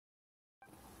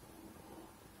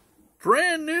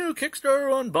brand new Kickstarter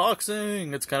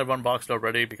unboxing. It's kind of unboxed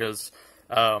already because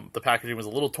the packaging was a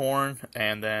little torn,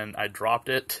 and then I dropped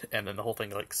it, and then the whole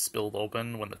thing like spilled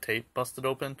open when the tape busted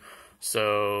open.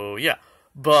 So yeah,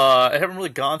 but I haven't really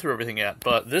gone through everything yet.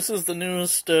 But this is the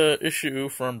newest issue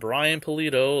from Brian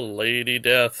Pulido, Lady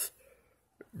Death,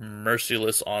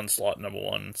 Merciless Onslaught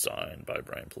 #1, signed by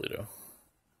Brian Pulido.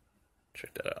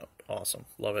 Check that out. Awesome.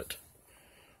 Love it.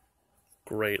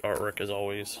 Great artwork as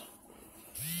always.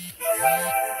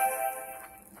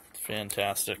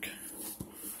 Fantastic.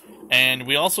 And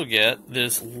we also get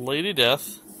this Lady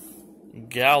Death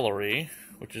gallery,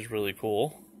 which is really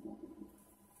cool.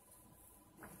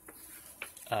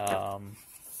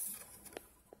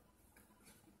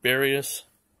 Various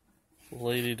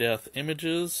Lady Death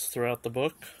images throughout the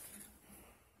book.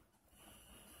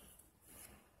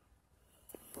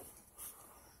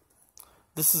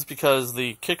 This is because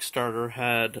the Kickstarter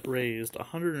had raised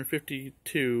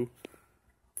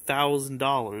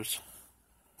 $152,000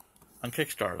 on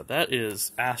Kickstarter. That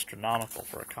is astronomical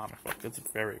for a comic book. It's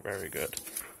very, very good.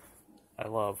 I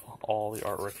love all the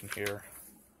artwork in here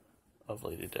of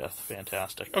Lady Death.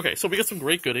 Fantastic. Okay, so we get some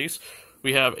great goodies.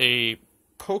 We have a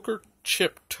poker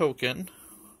chip token.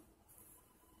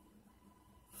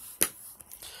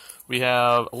 We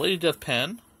have a Lady Death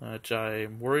pen, which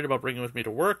I'm worried about bringing with me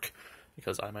to work,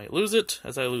 because I might lose it,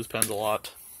 as I lose pens a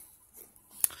lot.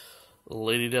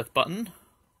 Lady Death button.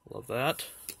 Love that.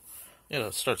 You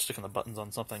gotta start sticking the buttons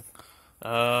on something.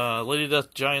 Lady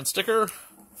Death giant sticker.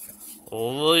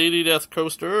 Lady Death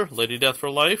coaster. Lady Death for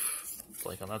life.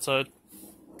 Blank on that side.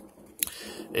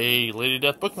 A Lady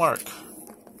Death bookmark.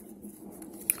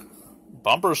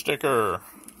 Bumper sticker.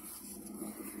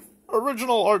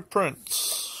 Original art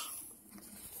prints.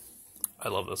 I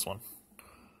love this one.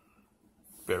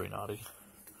 Very naughty.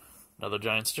 Another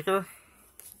giant sticker.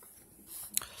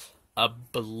 A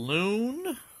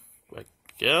balloon, I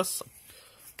guess. I'm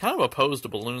kind of opposed to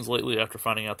balloons lately after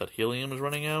finding out that helium is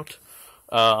running out.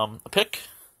 A pick,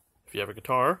 if you have a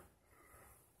guitar.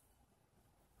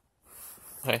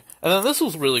 Okay, and then this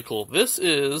was really cool. This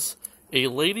is a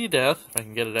Lady Death, if I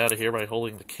can get it out of here by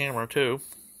holding the camera too.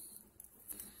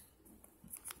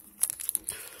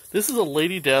 This is a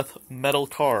Lady Death metal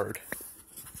card.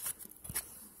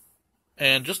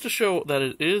 And just to show that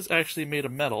it is actually made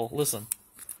of metal, listen.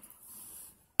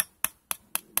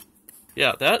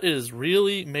 Yeah, that is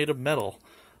really made of metal.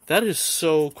 That is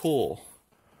so cool.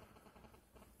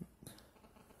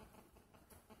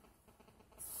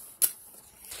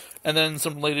 And then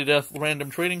some Lady Death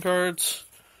random trading cards.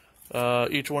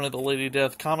 Each one of the Lady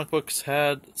Death comic books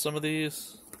had some of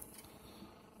these.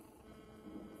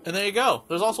 And there you go.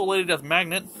 There's also a Lady Death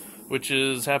magnet, which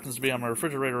happens to be on my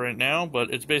refrigerator right now,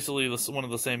 but it's basically one of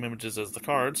the same images as the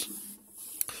cards.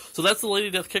 So that's the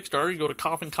Lady Death Kickstarter. You go to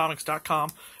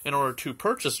coffincomics.com in order to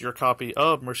purchase your copy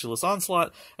of Merciless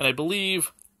Onslaught, and I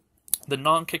believe the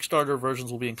non-Kickstarter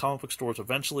versions will be in comic book stores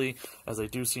eventually, as they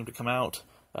do seem to come out.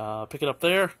 Pick it up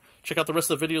there. Check out the rest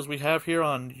of the videos we have here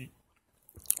on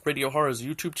Radio Horror's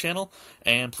YouTube channel,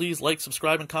 and please like,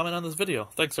 subscribe, and comment on this video.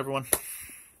 Thanks, everyone.